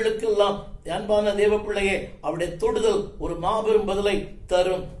ஜெபங்களுக்கெல்லாம் அன்பான தேவ பிள்ளையே அவருடைய தொடுதல் ஒரு மாபெரும் பதிலை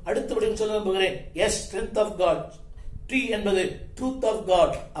தரும். அடுத்தபடி சொல்ல விரும்புகிறேன், S strength of God. Tree என்பது ட்ரூத் ஆஃப்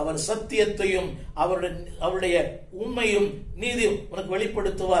காட், அவர் சத்தியத்தையும் அவருடைய உண்மையும் நீதியும் உனக்கு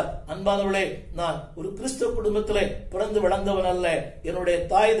வெளிப்படுத்துவார். அன்பானவர்களே, நான் ஒரு கிறிஸ்தவ குடும்பத்திலே பிறந்து வளர்ந்தவன் அல்ல. என்னுடைய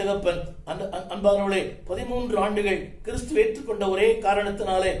தாய் தகப்பன் அன்பானவர்களே 13 ஆண்டுகள் கிறிஸ்துவ ஏற்றுக்கொண்ட ஒரே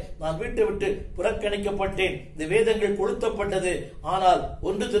காரணத்தினாலே நான் வீட்டை விட்டு புறக்கணிக்கப்பட்டேன். இந்த வேதங்கள் கொளுத்தப்பட்டது. ஆனால்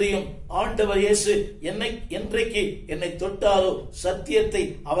ஒன்று தெரியும், ஆண்டவர் இயேசு என்றைக்கு என்னை தொட்டாரோ சத்தியத்தை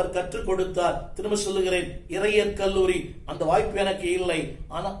அவர் கற்றுக் கொடுத்தார். திரும்ப சொல்லுகிறேன், இறையர் கல்லூரி அந்த வாய்ப்பு எனக்கு இல்லை.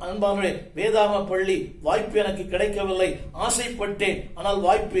 அன்பானவர்களே, வேதாம பள்ளி வாய்ப்பு எனக்கு கிடைக்கவில்லை. ஆசைப்பட்டேன், ஆனால்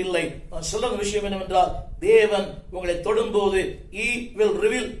வாய்ப்பு இல்லை. நான் சொல்ல விஷயம் என்னவென்றால், தேவன் உங்களை தொடும்போது he will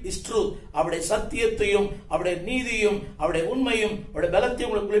reveal his truth, அவருடைய சத்தியத்தையும் அவருடைய நீதியும் அவருடைய உண்மையும் அவருடைய பலத்தையும்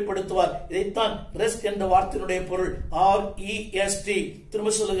உங்களுக்கு வெளிப்படுத்துவார். இதைத்தான் ரெஸ்ட் என்ற வார்த்தையினுடைய பொருள், REST.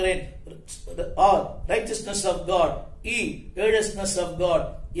 திரும்ப சொல்லுகிறேன், righteousness of God, earnestness of God,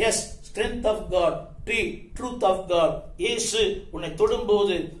 yes strength of God, truth of God. இயேசு உன்னை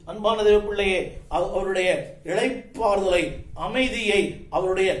தொடும்போது அன்பான தேவ பிள்ளையே அவருடைய இளைப்பாறுதலை, அமைதியை,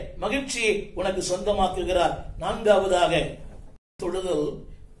 அவருடைய மகிழ்ச்சியை உனக்கு சொந்தமாக்குகிறார். நான்காவதாக, தொடுதல்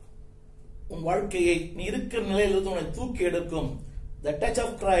உன் வாழ்க்கையை நீ இருக்கிற நிலையிலிருந்து உன்னை தூக்கி எடுக்கும். The touch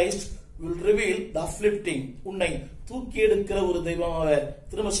of Christ will reveal the uplifting. உன்னை தூக்கி எடுக்கிற ஒரு தெய்வம் அவர்.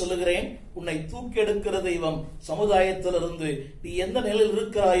 திரும்ப சொல்லுகிறேன், உன்னை தூக்கி எடுக்கிற தெய்வம். சமுதாயத்திலிருந்து நீ எந்த நிலையில்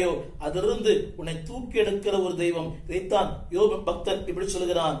இருக்கிறாயோ அதிலிருந்து உன்னை தூக்கி எடுக்கிற ஒரு தெய்வம். இதைத்தான் யோபு பக்தன் இப்படி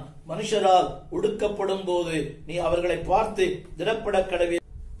சொல்லுகிறான், மனுஷரால் ஒடுக்கப்படும் போது நீ அவர்களை பார்த்து திடப்பட கடவே.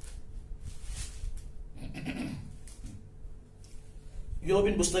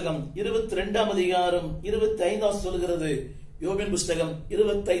 யோபின் புஸ்தகம் 22ஆம் அதிகாரம் 25 சொல்கிறது. யோபின் புஸ்தகம்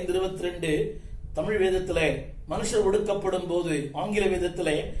 25:22 தமிழ் வேதத்திலே மனுஷர் ஒடுக்கப்படும் போது, ஆங்கில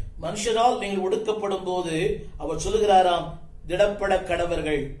வேதத்திலே மனுஷரால் நீங்கள் ஒடுக்கப்படும் போது அவர் சொல்லுகிறாராம், திடப்பட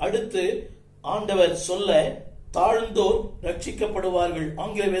கடவர்கள். அடுத்து ஆண்டவர் சொல்ல, தாழ்ந்தோர் ரட்சிக்கப்படுவார்கள்.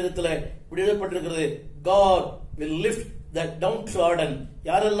 ஆங்கில வேதத்திலே எழுதப்பட்டிருக்கிறது, God will lift the downtrodden.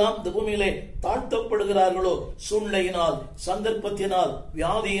 யாரெல்லாம் இந்த பூமியிலே தாழ்த்தப்படுகிறார்களோ, சூழ்நிலையினால், சந்தர்ப்பத்தினால்,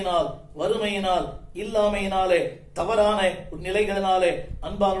 வியாதியினால், வறுமையினால், இல்லாமையினாலே, தவறான நிலைகளினாலே,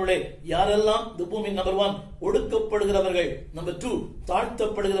 அன்பானவர்களே, யாரெல்லாம் இந்த பூமி நம்பர் 1 ஒடுக்கப்படுகிறவர்கள், நம்பர் 2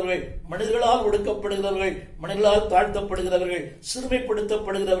 தாழ்த்தப்படுகிறவர்கள், மனிதர்களால் ஒடுக்கப்படுகிறவர்கள், மனிதர்களால் தாழ்த்தப்படுகிறவர்கள்,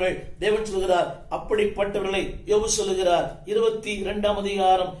 சிறுமைப்படுத்தப்படுகிறவர்கள். தேவன் சொல்கிறார், அப்படிப்பட்டவர்களை யோபு சொல்லுகிறார் 22ஆம்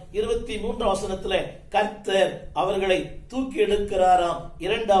அதிகாரம் 23ஆம் வசனத்திலே, கர்த்தர் அவர்களை தூக்கி எடுக்கிறாராம்.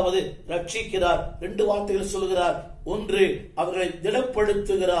 இரண்டாவது, ரட்சிக்கிறார். 2 வார்த்தைகள் சொல்லுகிறார். ஒன்று, அவர்களை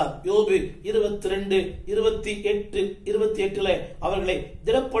திடப்படுத்துகிறார். யோபு 22:28 அவர்களை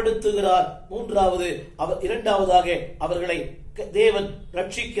திடப்படுத்துகிறார். இரண்டாவதாக அவர்களை தேவன்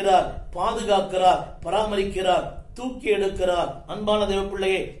ரட்சிக்கிறார், பாதுகாக்கிறார், பராமரிக்கிறார், தூக்கி எடுக்கிறார். அன்பான தேவ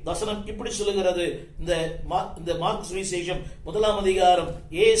பிள்ளையே, வசனம் இப்படி சொல்லுகிறது. இந்த மார்க் சுவிசேஷம் 1ஆம் அதிகாரம்,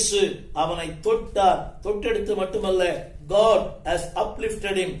 இயேசு அவனை தொட்டார். தொட்டெடுத்து மட்டுமல்ல, God has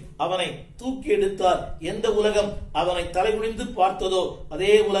uplifted him. அவனை தூக்கி எடுத்தார். எந்த உலகம் அவனை தலைகுனிந்து பார்த்ததோ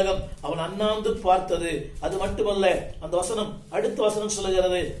அதே உலகம் அவன் அண்ணாந்து பார்த்தது. அது மட்டுமல்ல, அந்த வசனம், அடுத்த வசனம்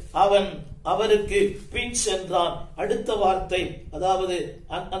சொல்லுகிறது, அவன் அவருக்கு பின் சென்றான். அடுத்த வார்த்தை, அதாவது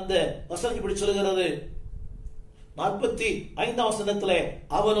அந்த வசனம் இப்படி சொல்லுகிறது, 45 வசனத்திலே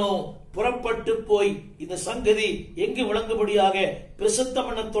அவனோ புறப்பட்டு போய் இந்த சங்கதி எங்கு விளங்கும்படியாக பிரசித்தம்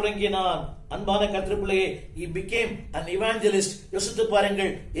பண்ண தொடங்கினான். அன்பான கர்த்தருடைய பிள்ளையே, he became an evangelist. யோசித்து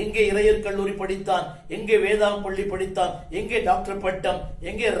பாருங்கள், எங்கே இறையர் கல்லூரி படித்தான், எங்கே வேதாம் பள்ளி படித்தான், எங்கே டாக்டர் பட்டம்,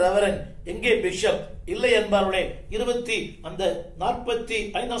 எங்கே ரெவரன், எங்கே பிஷப் இல்லை என்பார்களே.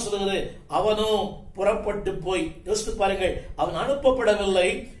 45 சொல்லுகிறது அவனோ புறப்பட்டு போய். யோசித்து பாருங்கள், அவன் அனுப்பப்படவில்லை,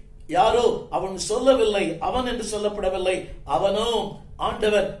 யாரோ அவன் சொல்லவில்லை, அவன் என்று சொல்லப்படவில்லை, அவனோ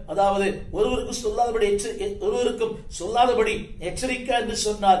ஆண்டவர், அதாவது ஒருவருக்கும் சொல்லாதபடி எச்சரிக்கை என்று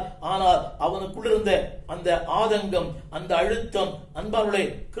சொன்னார். ஆனால் அவனுக்குள் இருந்த அந்த ஆதங்கம், அந்த அழுத்தம், அன்பார்களே,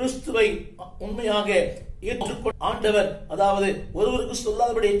 கிறிஸ்துவை உண்மையாக ஏற்றுக்கொண்ட ஆண்டவர், அதாவது ஒருவருக்கும்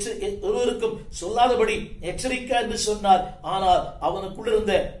சொல்லாதபடி எச்சரிக்கை என்று சொன்னார். ஆனால் அவனுக்குள்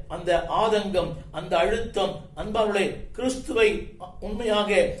இருந்த அந்த ஆதங்கம், அந்த அழுத்தம், அன்பார்களே, கிறிஸ்துவை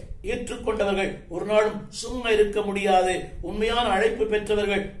உண்மையாக ஏற்றுக்கொண்டவர்கள் ஒரு நாளும் சும்மா இருக்க முடியாது. உண்மையான அழைப்பு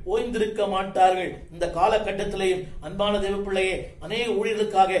பெற்றவர்கள் ஓய்ந்திருக்க மாட்டார்கள். இந்த காலகட்டத்திலேயும் அன்பான தேவ பிள்ளையே, அநேக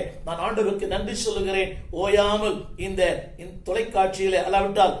ஊழியர்களுக்காக நான் ஆண்டவருக்கு நன்றி சொல்லுகிறேன். ஓயாமல் இந்த தொலைக்காட்சியில,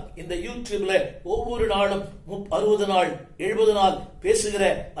 அல்லாவிட்டால் இந்த யூடியூப்ல ஒவ்வொரு நாளும் 60 நாள் 70 நாள் பேசுகிற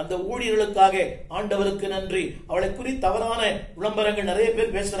அந்த ஊழியர்களுக்காக ஆண்டவருக்கு நன்றி. அவளை குறித்து தவறான விளம்பரங்கள் நிறைய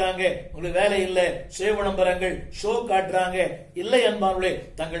பேர் பேசுறாங்க. உங்களுக்கு வேலை இல்லை, சுய விளம்பரங்கள், ஷோ காட்டுறாங்க. இல்லை அன்பானவர்களே,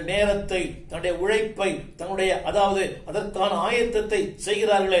 தங்கள் நேரத்தை, தன்னுடைய உழைப்பை, தன்னுடைய அதாவது அதற்கான ஆயத்தத்தை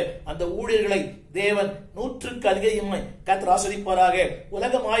செய்கிறார்களே, அந்த ஊழியர்களை தேவன் 100க்கு அதிகமாய் கர்த்தர் ஆசீர்வதிப்பாராக.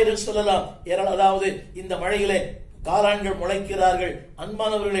 உலகம் 1000 சொல்லலாம், அதாவது இந்த மழையிலே காளான்கள் முளைக்கிறார்கள்.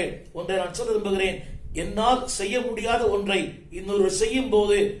 அன்பானவர்களே, ஒன்றை நான் சொல்ல விரும்புகிறேன். என்னால் செய்ய முடியாத ஒன்றை இன்னொரு செய்யும்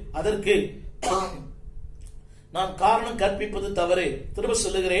போது அதற்கு நான் காரணம் கற்பிப்பது தவறு. திரும்ப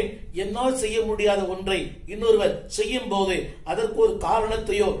சொல்லுகிறேன், என்னால் செய்ய முடியாத ஒன்றை இன்னொருவர் செய்யும் போது அதற்கு ஒரு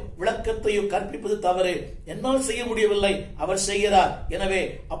காரணத்தையோ விளக்கத்தையோ கற்பிப்பது தவறு. என்னால் செய்ய முடியவில்லை, அவர் செய்கிறார். எனவே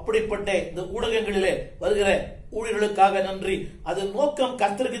அப்படிப்பட்ட இந்த ஊடகங்களிலே வருகிற ஊழியர்களுக்காக நன்றி. அது நோக்கம்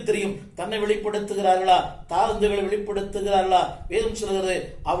கர்த்தருக்கு தெரியும். தன்னை வெளிப்படுத்துகிறார்களா, தாழ்ந்துகளை வெளிப்படுத்துகிறார்களா? வேதம் சொல்கிறது,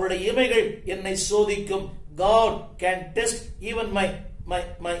 அவருடைய இமைகள் என்னை சோதிக்கும். God can test even my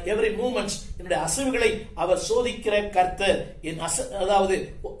every movements. என்னுடைய அசைவுகளை அவர் சோதிக்கிற கர்த்தர். அதாவது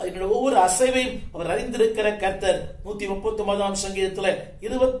என்னுடைய ஒவ்வொரு அசைவையும் அவர் அறிந்திருக்கிற கர்த்தர். 139ஆம் சங்கீதத்தில்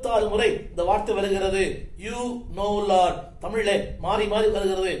 26 முறை இந்த வார்த்தை வருகிறது. You know Lord. தமிழிலே மாறி மாறி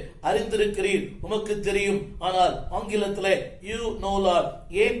வருகிறது. அறிந்திருக்கிறீர், உமக்கு தெரியும். ஆனால் ஆங்கிலத்திலே யூ நோ லார்ட்.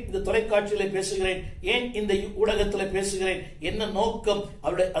 ஏன் இந்த தொலைக்காட்சியில பேசுகிறேன், ஏன் இந்த ஊடகத்திலே பேசுகிறேன், என்ன நோக்கம்,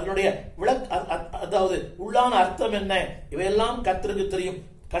 அதனுடைய அதாவது உள்ளான அர்த்தம் என்ன, இவையெல்லாம் கர்த்தருக்கு தெரியும்.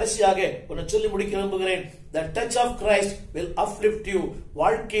 கடைசியாக உன்னை சொல்லி முடிக்க விரும்புகிறேன். The touch of Christ will uplift you.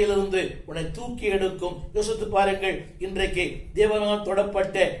 வாழ்க்கையிலிருந்து உன்னை தூக்கி எடுக்கும். யோசித்து பாருங்கள், இன்றைக்கு தேவனால்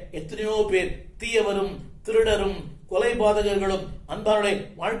தொடப்பட்ட எத்தனையோ பேர் தீயவரும், திருடரும், கொலைபாதகர்களும், அன்பானுடைய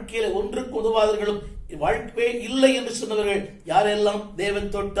வாழ்க்கையில ஒன்றுக்கு உதவாதவர்களும், வாழ்க்கை இல்லை என்று சொன்னவர்கள் யாரெல்லாம்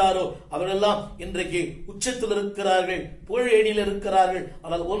தேவன் தொட்டாரோ அவரெல்லாம் இன்றைக்கு உச்சத்தில் இருக்கிறார்கள், புகழேடியில் இருக்கிறார்கள்.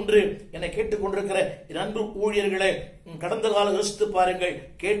 ஆனால் ஒன்று, என்னை கேட்டுக்கொண்டிருக்கிற அன்பு ஊழியர்களே, கடந்த கால யோசித்து பாருங்கள்.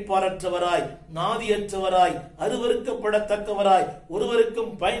 கேட்பாரற்றவராய், நாதியற்றவராய், அருவருக்கப்படத்தக்கவராய்,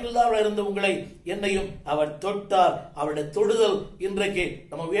 ஒருவருக்கும் பயனில்லாமல் இருந்த உங்களை என்னையும் அவர் தொட்டார். அவருடைய தொடுதல் இன்றைக்கு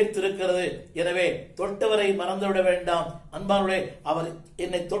நம்ம உயர்த்திருக்கிறது. எனவே தொட்டவரை மறந்துவிட வேண்டாம். அன்பானுடைய அவர்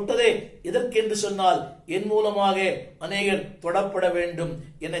என்னை தொட்டதே எதற்கு என்று சொன்னால், என் மூலமாக அநேகர் தொடப்பட வேண்டும்.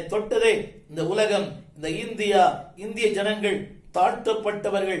 என்னை தொட்டதே இந்த உலகம், இந்த இந்திய ஜனங்கள்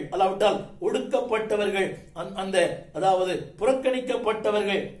தாழ்த்தப்பட்டவர்கள், அல்லாவிட்டால் ஒடுக்கப்பட்டவர்கள், அந்த அதாவது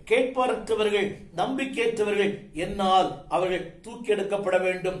புறக்கணிக்கப்பட்டவர்கள், கேட்பாரற்றவர்கள், நம்பிக்கையற்றவர்கள், என்னால் அவர்கள் தூக்கி எடுக்கப்பட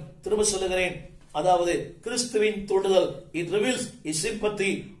வேண்டும். திரும்ப சொல்லுகிறேன், அதாவது கிறிஸ்துவின் தொடுதல், it reveals his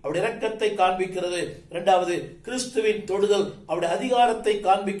sympathy, அவருடைய இரக்கத்தை காண்பிக்கிறது. இரண்டாவது, கிறிஸ்துவின் தொடுதல் அவருடைய அதிகாரத்தை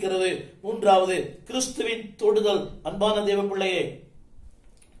காண்பிக்கிறது. மூன்றாவது, கிறிஸ்துவின் தொடுதல், அன்பான தேவ பிள்ளையே,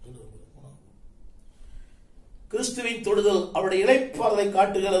 கிறிஸ்துவின் தொடுதல் அவருடைய இளைப்பாறுதலை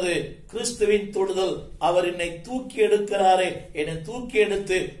காட்டுகிறது. கிறிஸ்துவின் தொடுதல், அவர் என்னை தூக்கி எடுக்கிறாரே, என்னை தூக்கி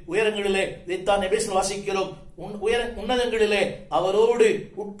எடுத்து உயரங்களிலே, இதைத்தான் எபேசியர் வாசிக்கிறோம், உன்னதங்களிலே அவரோடு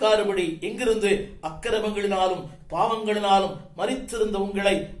உட்காரும்படி, எங்கிருந்து அக்கிரமங்களினாலும் பாவங்களினாலும் மரித்திருந்த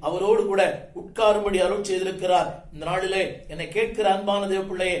உங்களை அவரோடு கூட உட்காரும்படி அருள் செய்திருக்கிறார். இந்த நாளிலே என்னை கேட்கிற அன்பான தேவ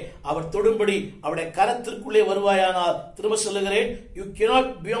பிள்ளையே, அவர் தொடும்படி அவருடைய கரத்திற்குள்ளே வருவாயானால், திரும்ப சொல்லுகிறேன், you cannot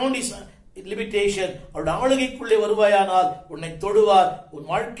beyond his limitation, அவருடைய ஆளுகைக்குள்ளே வருவாயானால் உன்னை தொடுவார், உன்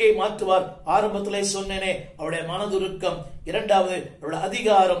வாழ்க்கையை மாற்றுவார். ஆரம்பத்திலே சொன்னேனே, அவருடைய மனதுருக்கம், இரண்டாவது அவருடைய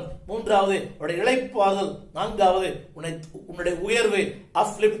அதிகாரம், மூன்றாவது அவருடைய இளைப்பாறுதல், நான்காவது உன்னுடைய உயர்வு,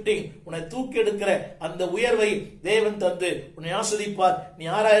 அப்லிப்டிங், உன்னை தூக்கி எடுக்கிற அந்த உயர்வை தேவன் தந்து உன்னை ஆஸ்வதிப்பார். நீ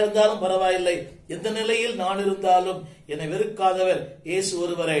யாரா இருந்தாலும் பரவாயில்லை, எந்த நிலையில் நான் இருந்தாலும் என்னை வெறுக்காதவர் இயேசு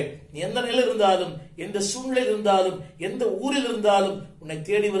ஒருவரே. நீ எந்த நிலையில் இருந்தாலும், எந்த சூழ்நிலையில் இருந்தாலும், எந்த ஊரில் இருந்தாலும் உன்னை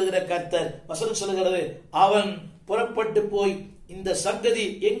தேடி வருகிற கர்த்தர். வசனம் சொல்லுகிறது, அவன் புறப்பட்டு போய் இந்த சங்கதி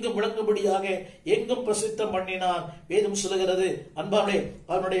எங்கும் விளங்கும்படியாக எங்கும் பிரசித்தம் பண்ணினான். வேதம் சொல்லுகிறது, அன்பானே,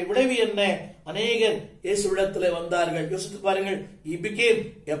 அவனுடைய விளைவு என்ன? அநேகர் இயேசுவிடத்தில் வந்தார்கள். யோசித்து பாருங்கள், he became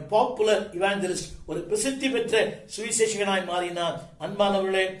a popular evangelist, ஒரு பிரசித்தி பெற்ற சுவிசேஷகனாய் மாறினான்.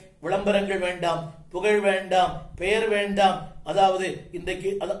 அன்பானவர்களே, விளம்பரங்கள் வேண்டாம், புகழ் வேண்டாம், பெயர் வேண்டாம், அதாவது இன்றைக்கு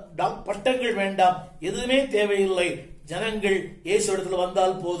பட்டங்கள் வேண்டாம், எதுவுமே தேவையில்லை. ஜனங்கள் இயேசுவிடத்தில்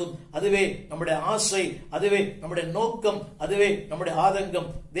வந்தால் போதும். அதுவே நம்முடைய ஆசை, அதுவே நம்முடைய நோக்கம், அதுவே நம்முடைய ஆதங்கம்.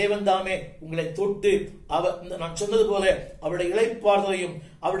 தேவன் தாமே உங்களை தொட்டு நான் சொன்னது போல அவருடைய இளைப்பாறுதலையும்,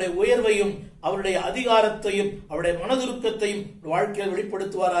 அவருடைய உயர்வையும், அவருடைய அதிகாரத்தையும், அவருடைய மனதுருக்கத்தையும் வாழ்க்கையில்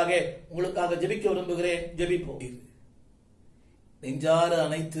வெளிப்படுத்துவாராக. உங்களுக்காக ஜெபிக்க விரும்புகிறேன். ஜெபிப்போம். நெஞ்சார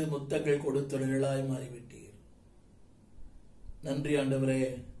அனைத்து முத்தங்கள் கொடுத்தொழிலாய் மாறிவிட்டீர். நன்றி ஆண்டவரே.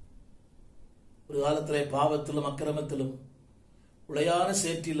 ஒரு காலத்திலே பாவத்திலும் அக்கிரமத்திலும் உளையான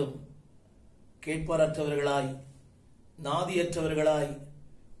சேற்றிலும் கேட்பாரற்றவர்களாய், நாதியற்றவர்களாய்,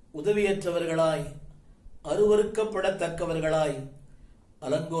 உதவியற்றவர்களாய், அருவருக்கப்படத்தக்கவர்களாய்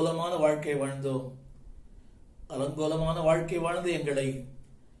அலங்கோலமான வாழ்க்கை வாழ்ந்தோம். அலங்கோலமான வாழ்க்கை வாழ்ந்து எங்களை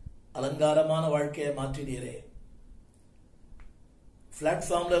அலங்காரமான வாழ்க்கையை மாற்றினீரே.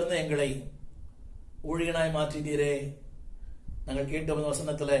 பிளாட்ஃபார்ம்ல இருந்து எங்களை ஊழியனாய் மாற்றினீரே. நாங்கள் கேட்ட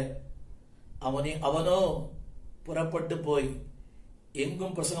வசனத்துல, அவனோ புறப்பட்டு போய்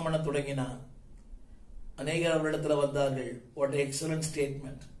எங்கும் பிரசங்கம் பண்ண தொடங்கினான். அநேகர் அவரிடத்துல வந்தார்கள். What excellent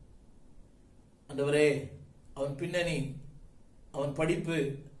statement. ஆண்டவரே, அவன் பின்னணி, அவன் படிப்பு,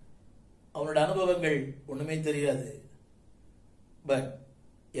 அவனோட அனுபவங்கள் ஒண்ணுமே தெரியாது. But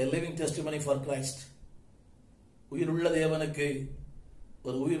a living testimony for Christ. உயிருள்ள தேவனுக்கு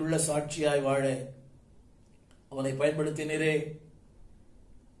ஒரு உயிருள்ள சாட்சியாய் வாழ அவனை பயன்படுத்தினரே.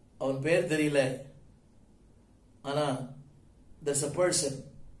 அவன் பெயர் தெரியல, ஆனா there's a person.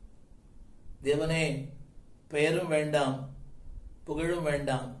 தேவனே, பெயரும் வேண்டாம், புகழும்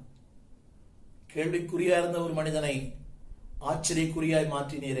வேண்டாம், கேள்விக்குறியா இருந்த ஒரு மனிதனை ஆச்சரியக்குறியாய்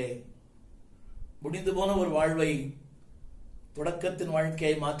மாற்றினீரே. முடிந்து போன ஒரு வாழ்வை தொடக்கத்தின்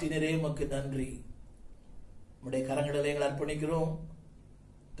வாழ்க்கையை மாற்றினரே. உமக்கு நன்றி. உம்முடைய கரங்களிலே எங்களை அர்ப்பணிக்கிறோம்.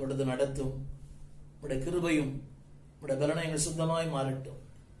 தொடர்ந்து நடத்தும். உம்முடைய கிருபையும் உம்முடைய பலனை எங்கள் சொந்தமாய் மாறட்டும்.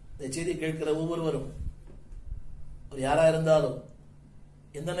 இந்த செய்தி கேட்கிற ஒவ்வொருவரும், ஒரு யாரா இருந்தாலும்,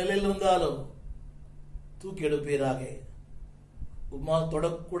 எந்த நிலையில் இருந்தாலும் தூக்கி எடுப்பீராக. உம்மால்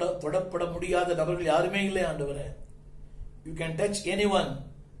தொடப்பட முடியாத நபர்கள் யாருமே இல்லை ஆண்டவரே. You can touch anyone.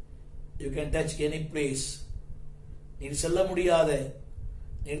 You can touch any place. நீர் செல்ல முடியாத,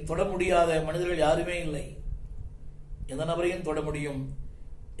 நீர் தொட முடியாத மனிதர்கள் யாருமே இல்லை. எந்த நபரையும் தொட முடியும்,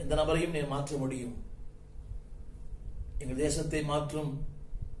 எந்த நபரையும் நீர் மாற்ற முடியும். எங்கள் தேசத்தை மாற்றும்,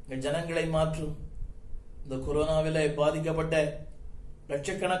 எங்கள் ஜனங்களை மாற்றும். இந்த கொரோனாவிலே பாதிக்கப்பட்ட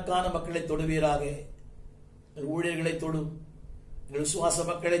லட்சக்கணக்கான மக்களை தொடுவீராக. எங்கள் ஊழியர்களை தொடும், எங்கள் விசுவாச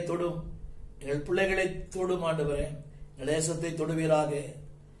மக்களை தொடும், எங்கள் பிள்ளைகளை தொடும் ஆண்டவரே. எங்கள் தேசத்தை தொடுவீராக.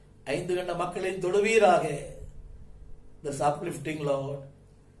 5 கண்ட மக்களை தொடுவீராக. There's uplifting, Lord.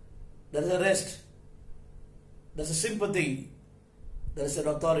 There's a rest. There's a sympathy. There's an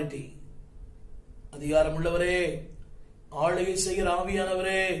authority. அதிகாரம் உள்ளவரே, ஆளுகை செய்கிற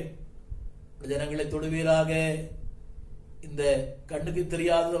ஆவியானவரே, ஜனங்களை தொடுவீராக. இந்த கண்ணுக்கு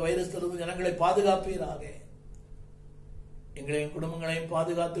தெரியாத வைரஸ் இருந்து ஜனங்களை பாதுகாப்பீராக. எங்களையும் குடும்பங்களையும்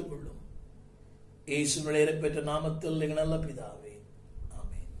பாதுகாத்துக் கொள்ளும். இயேசுவின் பெற்ற நாமத்தில் எங்கள் நல்ல பிதாவே,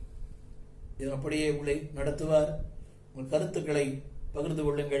 ஆமென். இதன்படியே உங்களை நடத்துவார். உங்கள் கருத்துக்களை பகிர்ந்து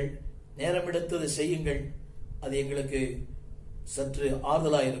கொள்ளுங்கள். நேரம் எடுத்து அதை செய்யுங்கள். அது எங்களுக்கு சற்று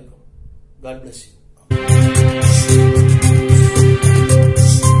ஆறுதலாக இருக்கும். God bless you.